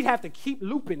 we'd have to keep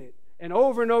looping it and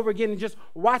over again and just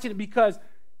watching it because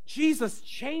Jesus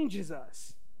changes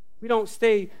us. We don't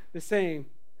stay the same.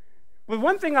 But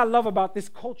one thing I love about this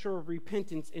culture of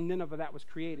repentance in Nineveh that was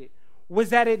created was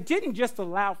that it didn't just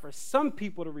allow for some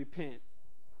people to repent,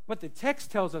 but the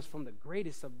text tells us from the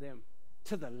greatest of them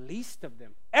to the least of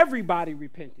them, everybody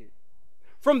repented.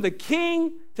 From the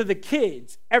king to the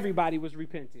kids, everybody was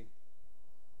repenting.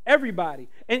 Everybody.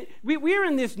 And we're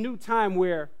in this new time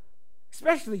where,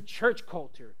 especially church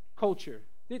culture,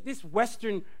 this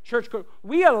Western church culture,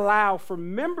 we allow for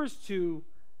members to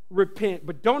repent,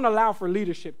 but don't allow for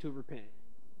leadership to repent.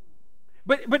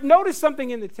 But notice something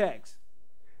in the text.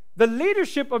 The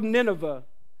leadership of Nineveh,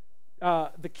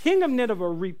 the king of Nineveh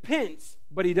repents,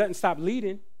 but he doesn't stop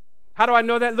leading. How do I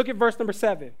know that? Look at verse number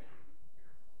 7.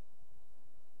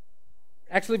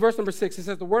 Actually, verse number 6, it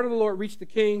says, the word of the Lord reached the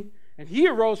king, and he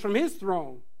arose from his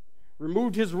throne,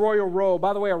 removed his royal robe.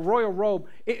 By the way, a royal robe,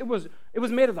 it was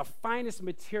made of the finest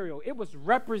material. It was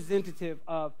representative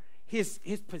of his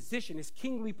position, his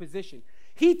kingly position.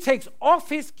 He takes off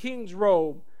his king's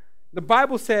robe. The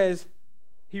Bible says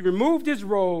he removed his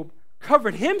robe,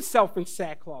 covered himself in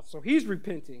sackcloth, so he's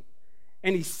repenting,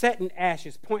 and he sat in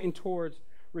ashes, pointing towards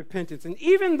repentance. And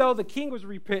even though the king was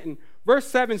repentant, verse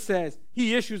 7 says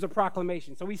he issues a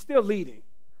proclamation, so he's still leading.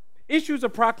 Issues a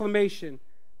proclamation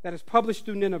that is published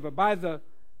through Nineveh by the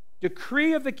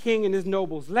decree of the king and his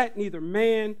nobles. Let neither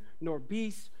man nor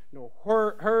beast nor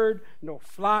herd nor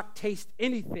flock taste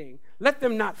anything. Let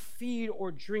them not feed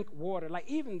or drink water. Like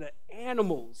even the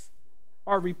animals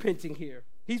are repenting here.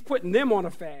 He's putting them on a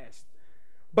fast.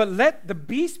 But let the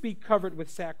beast be covered with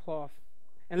sackcloth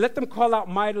and let them call out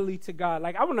mightily to God.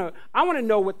 Like, I want to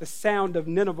know what the sound of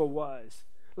Nineveh was.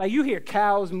 Like, you hear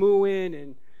cows mooing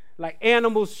and like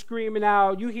animals screaming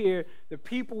out. You hear the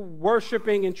people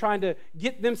worshiping and trying to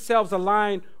get themselves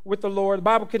aligned with the Lord. The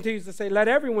Bible continues to say, let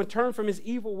everyone turn from his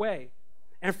evil way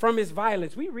and from his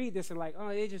violence. We read this and like, oh,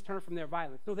 they just turned from their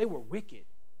violence. No, they were wicked.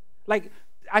 Like,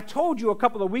 I told you a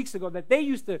couple of weeks ago that they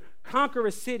used to conquer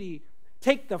a city,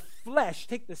 take the flesh,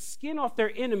 take the skin off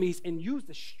their enemies, and use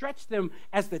to stretch them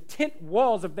as the tent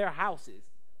walls of their houses.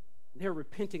 They're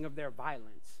repenting of their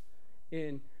violence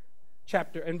in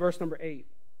verse number 8.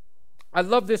 I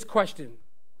love this question.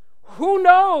 Who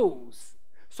knows?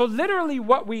 So literally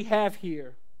what we have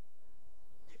here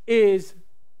is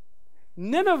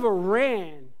Nineveh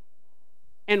ran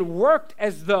and worked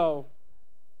as though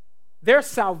their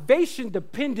salvation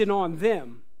depended on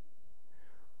them.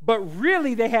 But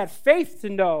really they had faith to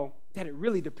know that it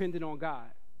really depended on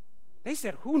God. They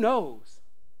said, who knows?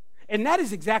 And that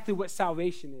is exactly what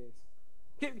salvation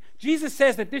is. Jesus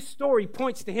says that this story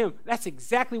points to him. That's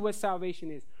exactly what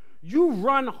salvation is. You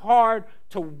run hard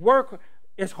to work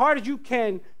as hard as you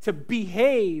can to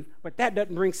behave, but that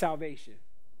doesn't bring salvation.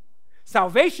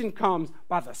 Salvation comes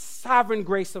by the sovereign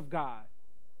grace of God.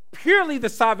 Purely the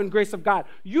sovereign grace of God.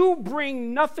 You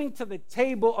bring nothing to the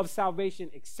table of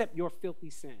salvation except your filthy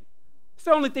sin. It's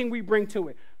the only thing we bring to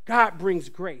it. God brings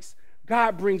grace.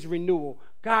 God brings renewal.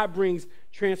 God brings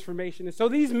transformation. And so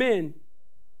these men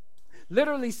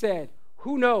literally said,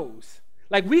 who knows?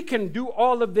 Like, we can do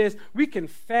all of this. We can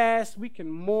fast. We can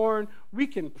mourn. We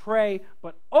can pray.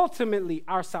 But ultimately,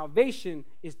 our salvation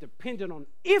is dependent on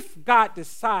if God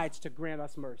decides to grant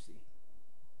us mercy.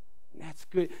 And that's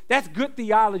good. That's good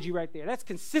theology right there. That's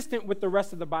consistent with the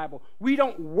rest of the Bible. We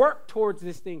don't work towards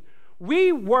this thing.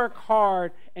 We work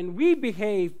hard and we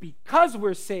behave because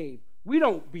we're saved. We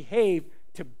don't behave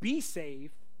to be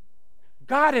saved.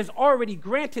 God has already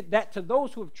granted that to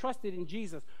those who have trusted in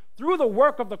Jesus. Through the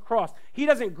work of the cross, he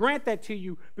doesn't grant that to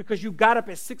you because you got up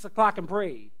at 6 o'clock and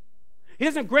prayed. He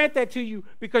doesn't grant that to you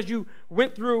because you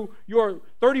went through your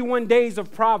 31 days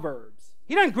of Proverbs.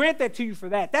 He doesn't grant that to you for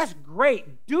that. That's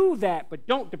great. Do that, but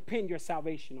don't depend your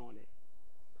salvation on it.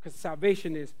 Because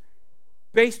salvation is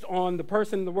based on the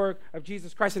person and the work of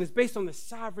Jesus Christ, and it's based on the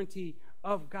sovereignty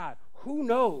of God. Who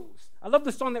knows? I love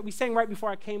the song that we sang right before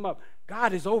I came up.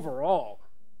 God is over all.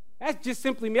 That's just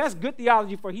simply me. That's good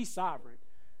theology for he's sovereign.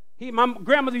 My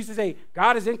grandmother used to say,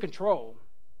 God is in control.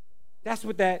 That's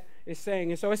what that is saying.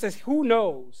 And so it says, who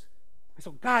knows? And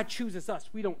so God chooses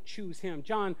us. We don't choose him.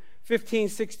 John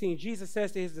 15:16, Jesus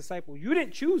says to his disciples, you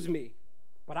didn't choose me,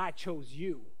 but I chose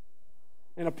you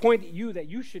and appointed you that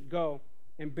you should go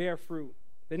and bear fruit.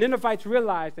 The Ninevites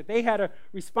realized that they had a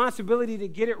responsibility to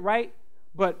get it right,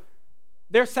 but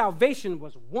their salvation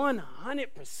was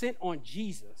 100% on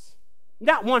Jesus.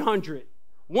 Not 100,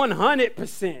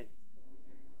 100%.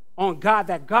 On God,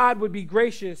 that God would be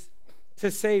gracious to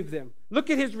save them. Look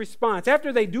at his response.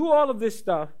 After they do all of this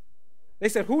stuff, they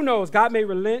said, who knows? God may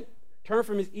relent, turn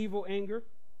from his from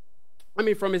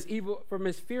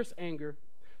his fierce anger,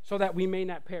 so that we may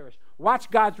not perish. Watch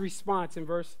God's response in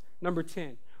verse number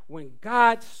 10. When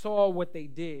God saw what they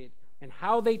did and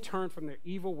how they turned from their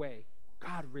evil way,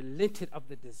 God relented of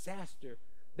the disaster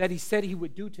that he said he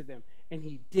would do to them, and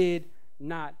he did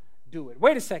not do it.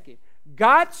 Wait a second.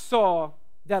 God saw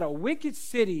that a wicked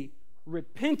city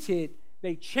repented,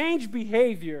 they changed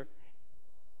behavior,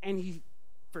 and he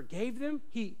forgave them.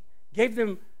 He gave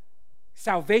them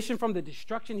salvation from the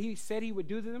destruction he said he would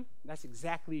do to them. That's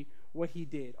exactly what he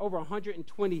did. Over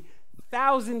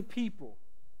 120,000 people.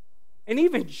 And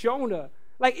even Jonah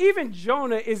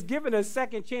is given a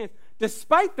second chance,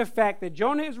 despite the fact that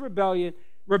Jonah is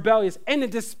rebellious,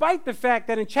 and despite the fact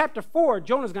that in chapter 4,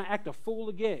 Jonah's going to act a fool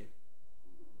again.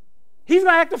 He's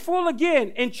going to act a fool again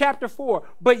in chapter 4,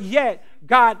 but yet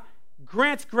God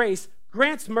grants grace,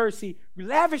 grants mercy,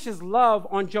 lavishes love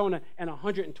on Jonah and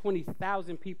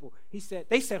 120,000 people.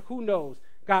 They said, who knows?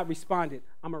 God responded,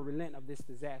 I'm going to relent of this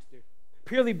disaster.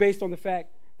 Purely based on the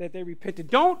fact that they repented.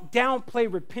 Don't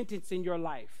downplay repentance in your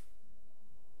life.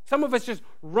 Some of us just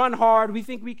run hard. We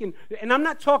think we can, and I'm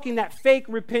not talking that fake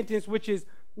repentance, which is,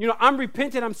 I'm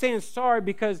repentant, I'm saying sorry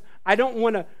because I don't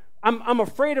want to, I'm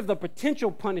afraid of the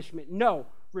potential punishment. No,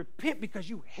 repent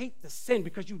because you hate the sin,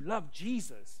 because you love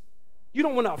Jesus. You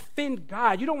don't want to offend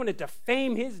God. You don't want to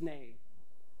defame his name.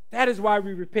 That is why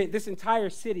we repent. This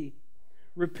entire city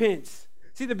repents.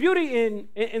 See, the beauty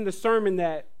in the sermon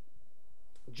that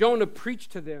Jonah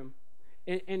preached to them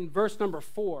in verse number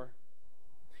 4,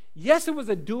 yes, it was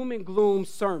a doom and gloom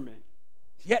sermon.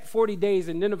 Yet 40 days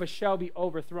and Nineveh shall be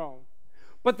overthrown.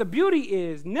 But the beauty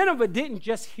is, Nineveh didn't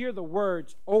just hear the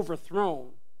words overthrown.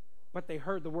 but they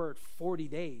heard the word 40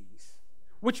 days,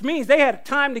 which means they had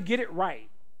time to get it right.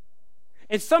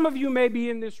 And some of you may be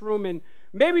in this room, and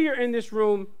maybe you're in this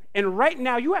room, and right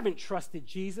now you haven't trusted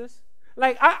Jesus.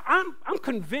 Like, I'm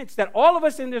convinced that all of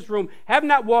us in this room have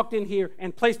not walked in here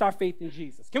and placed our faith in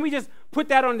Jesus. Can we just put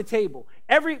that on the table?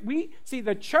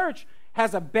 The church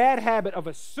has a bad habit of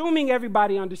assuming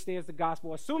everybody understands the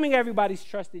gospel, assuming everybody's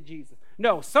trusted Jesus.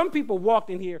 No, some people walked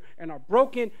in here and are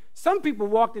broken. Some people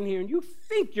walked in here and you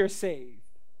think you're saved.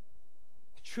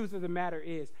 The truth of the matter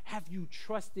is, have you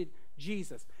trusted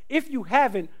Jesus? If you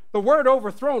haven't, the word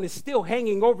overthrown is still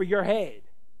hanging over your head.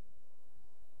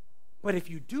 But if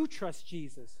you do trust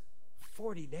Jesus,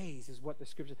 40 days is what the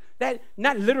scripture, that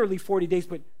not literally 40 days,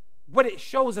 but what it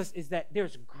shows us is that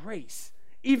there's grace.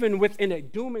 Even within a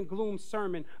doom and gloom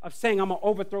sermon of saying, I'm going to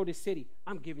overthrow this city,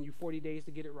 I'm giving you 40 days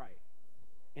to get it right.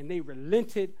 And they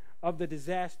relented of the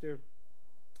disaster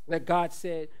that God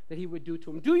said that he would do to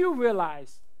them. Do you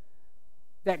realize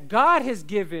that God has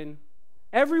given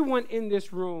everyone in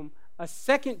this room a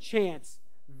second chance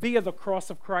via the cross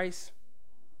of Christ?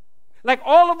 Like,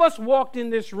 all of us walked in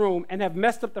this room and have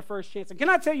messed up the first chance. And can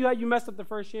I tell you how you messed up the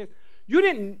first chance? You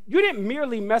didn't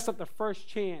merely mess up the first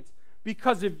chance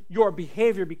because of your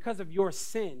behavior, because of your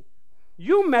sin.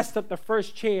 You messed up the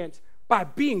first chance by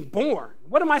being born.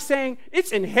 What am I saying?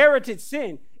 It's inherited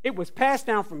sin. It was passed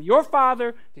down from your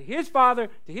father to his father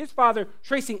to his father,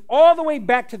 tracing all the way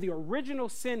back to the original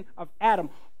sin of Adam.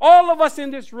 All of us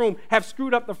in this room have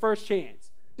screwed up the first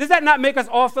chance. Does that not make us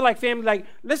all feel like family? Like,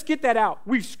 let's get that out.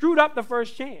 We've screwed up the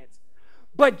first chance.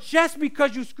 But just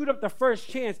because you screwed up the first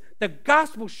chance, the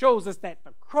gospel shows us that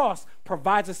the cross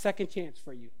provides a second chance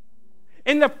for you.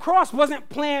 And the cross wasn't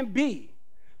plan B.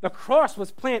 The cross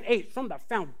was plan A. From the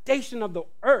foundation of the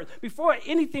earth, before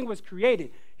anything was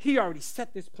created, he already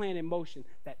set this plan in motion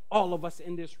that all of us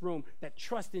in this room that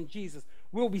trust in Jesus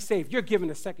will be saved. You're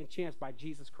given a second chance by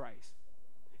Jesus Christ.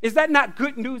 Is that not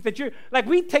good news? That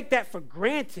we take that for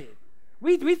granted.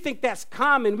 We think that's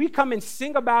common. We come and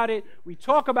sing about it. We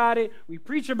talk about it. We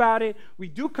preach about it. We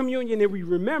do communion and we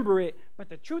remember it. But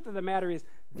the truth of the matter is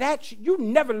that you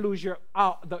never lose your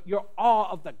awe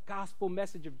of the gospel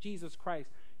message of Jesus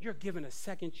Christ. You're given a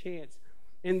second chance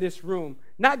in this room.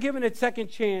 Not given a second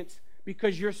chance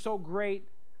because you're so great,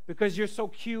 because you're so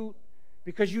cute,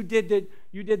 because you did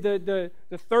the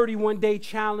 31-day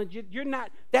challenge.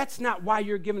 That's not why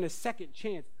you're given a second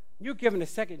chance. You're given a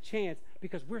second chance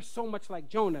because we're so much like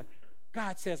Jonah.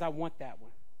 God says, I want that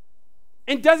one.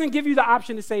 And doesn't give you the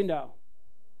option to say no.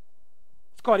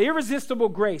 It's called irresistible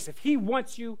grace. If he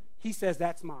wants you, he says,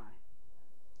 that's mine.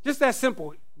 Just that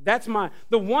simple. That's mine.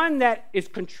 The one that is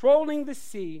controlling the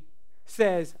sea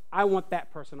says, I want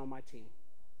that person on my team.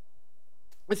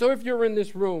 And so if you're in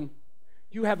this room,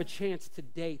 you have a chance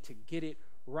today to get it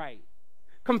right.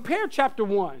 Compare chapter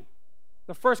 1,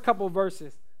 the first couple of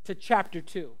verses, to chapter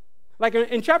 2. Like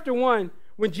in chapter 1,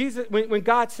 when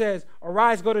God says,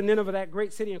 arise, go to Nineveh, that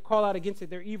great city, and call out against it,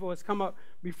 their evil has come up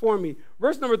before me.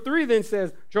 Verse number 3 then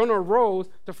says, Jonah arose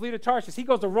to flee to Tarshish. He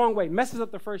goes the wrong way, messes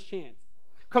up the first chance.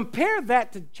 Compare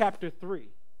that to chapter 3.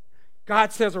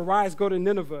 God says, arise, go to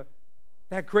Nineveh,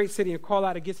 that great city, and call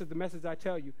out against it the message I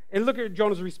tell you. And look at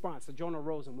Jonah's response. So Jonah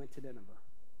arose and went to Nineveh.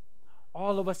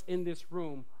 All of us in this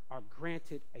room are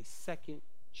granted a second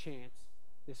chance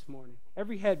this morning.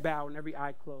 Every head bowed and every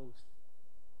eye closed.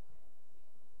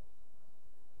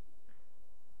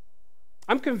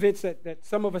 I'm convinced that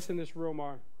some of us in this room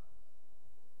are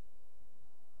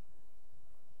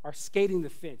skating the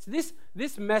fence.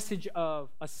 This message of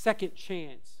a second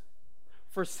chance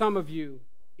for some of you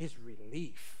is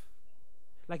relief.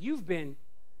 Like you've been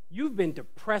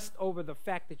depressed over the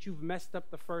fact that you've messed up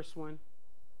the first one.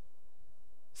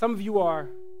 Some of you are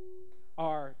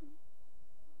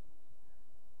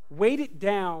weighted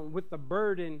down with the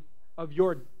burden of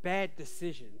your bad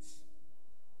decisions.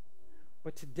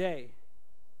 But today,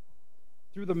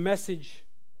 through the message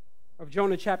of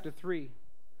Jonah chapter 3,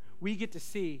 we get to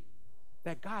see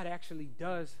that God actually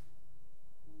does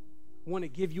want to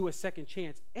give you a second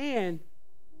chance. And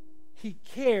he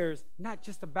cares not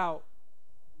just about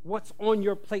what's on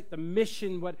your plate, the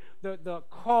mission, what the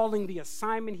calling, the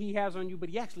assignment he has on you, but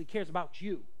he actually cares about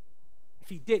you. If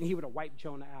he didn't, he would have wiped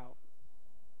Jonah out.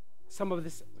 Some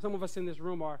of us in this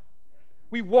room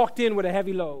we walked in with a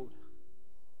heavy load.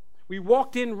 We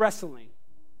walked in wrestling.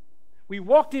 We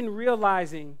walked in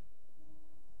realizing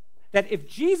that if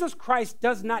Jesus Christ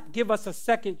does not give us a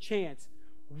second chance,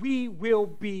 we will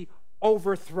be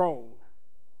overthrown.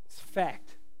 It's a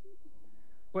fact.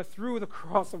 But through the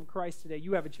cross of Christ today,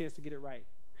 you have a chance to get it right.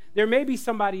 There may be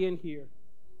somebody in here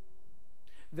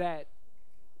that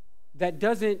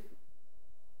doesn't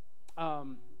that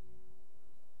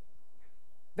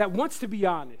wants to be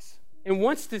honest and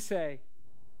wants to say,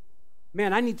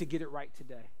 man, I need to get it right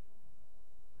today.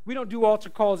 We don't do altar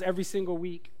calls every single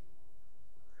week.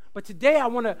 But today I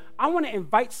want to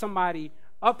invite somebody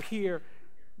up here.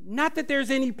 Not that there's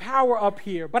any power up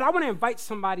here, but I want to invite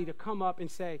somebody to come up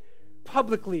and say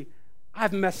publicly,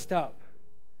 I've messed up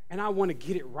and I want to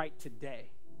get it right today.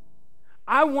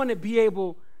 I want to be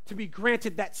able to be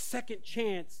granted that second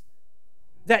chance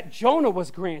that Jonah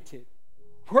was granted.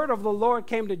 Word of the Lord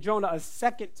came to Jonah a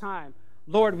second time.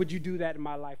 Lord, would you do that in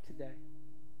my life today?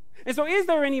 And so is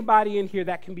there anybody in here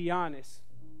that can be honest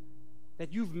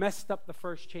that you've messed up the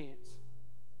first chance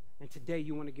and today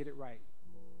you want to get it right?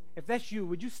 If that's you,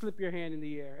 would you slip your hand in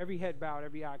the air, every head bowed,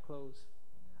 every eye closed?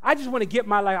 I just want to get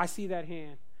my life. I see that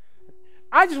hand.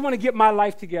 I just want to get my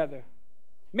life together.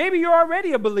 Maybe you're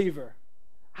already a believer.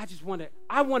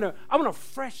 I want a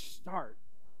fresh start.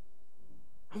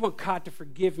 I want God to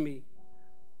forgive me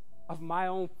of my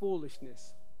own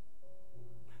foolishness.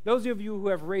 Those of you who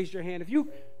have raised your hand, if you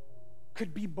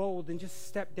could be bold and just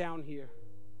step down here.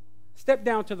 Step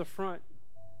down to the front.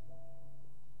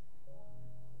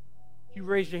 You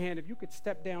raised your hand. If you could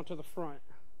step down to the front.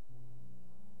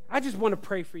 I just want to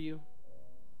pray for you.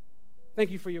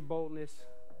 Thank you for your boldness.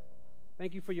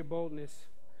 Thank you for your boldness.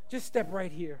 Just step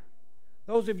right here.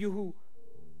 Those of you who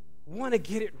want to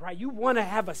get it right, you want to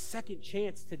have a second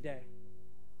chance today.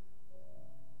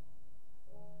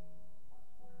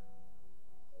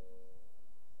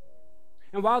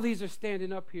 And while these are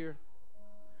standing up here,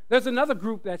 there's another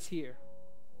group that's here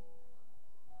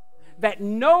that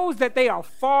knows that they are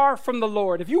far from the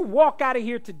Lord. If you walk out of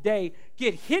here today,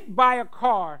 get hit by a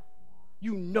car,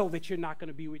 you know that you're not going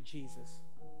to be with Jesus.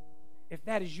 If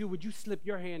that is you, would you slip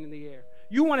your hand in the air?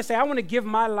 You want to say, I want to give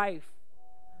my life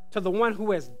to the one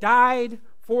who has died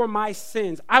for my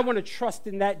sins. I want to trust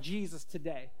in that Jesus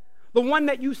today. The one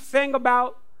that you sang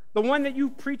about, the one that you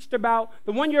preached about,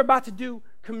 the one you're about to do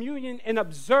communion and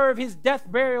observe his death,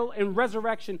 burial, and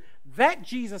resurrection. That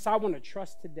Jesus I want to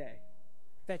trust today.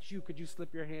 If that's you, could you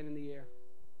slip your hand in the air?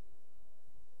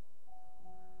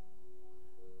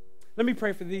 Let me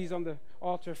pray for these on the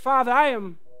altar. Father, I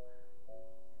am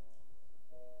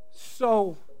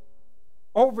so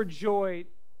overjoyed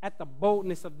at the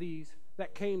boldness of these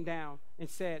that came down and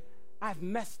said, I've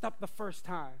messed up the first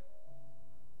time.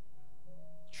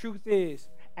 Truth is,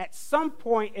 at some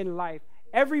point in life,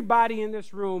 everybody in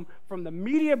this room, from the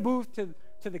media booth to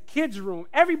the kids' room,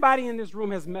 everybody in this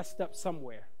room has messed up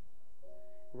somewhere.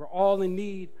 We're all in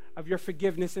need of your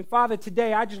forgiveness. And Father,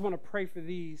 today I just want to pray for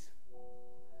these.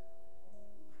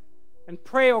 And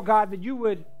pray, oh God, that you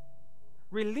would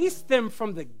release them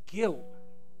from the guilt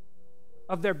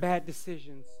of their bad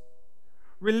decisions.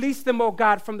 Release them, oh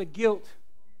God, from the guilt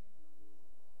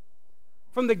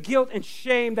and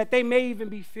shame that they may even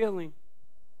be feeling.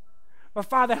 But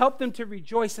Father, help them to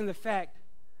rejoice in the fact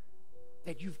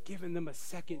that you've given them a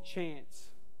second chance.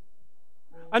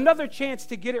 Another chance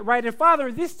to get it right. And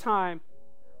Father, this time,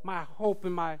 my hope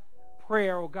and my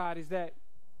prayer, oh God, is that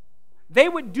they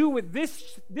would do with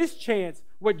this chance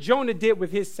what Jonah did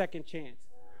with his second chance.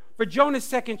 For Jonah's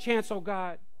second chance, oh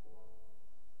God,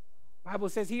 the Bible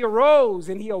says he arose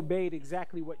and he obeyed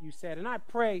exactly what you said. And I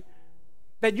pray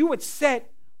that you would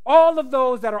set all of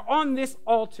those that are on this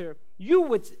altar, you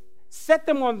would set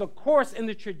them on the course and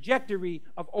the trajectory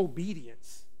of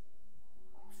obedience.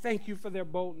 Thank you for their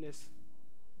boldness.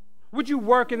 Would you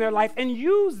work in their life and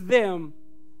use them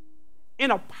in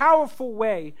a powerful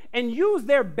way and use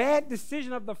their bad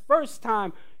decision of the first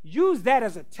time, use that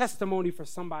as a testimony for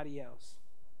somebody else.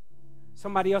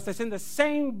 Somebody else that's in the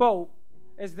same boat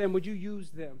as them, would you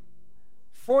use them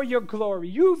for your glory?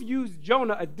 You've used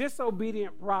Jonah, a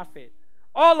disobedient prophet.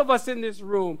 All of us in this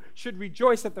room should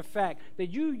rejoice at the fact that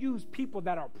you use people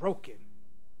that are broken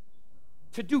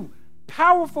to do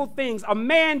powerful things. A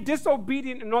man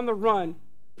disobedient and on the run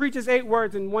preaches 8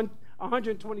 words and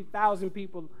 120,000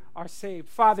 people are saved.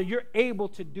 Father, you're able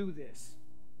to do this.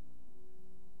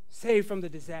 Save from the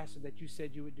disaster that you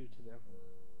said you would do to them.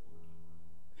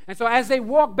 And so as they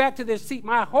walk back to their seat,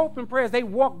 my hope and prayer is they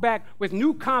walk back with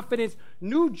new confidence,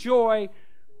 new joy,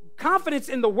 confidence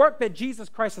in the work that Jesus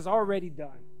Christ has already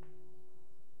done.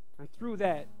 And through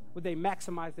that, would they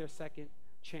maximize their second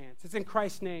chance? It's in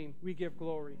Christ's name we give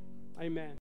glory. Amen.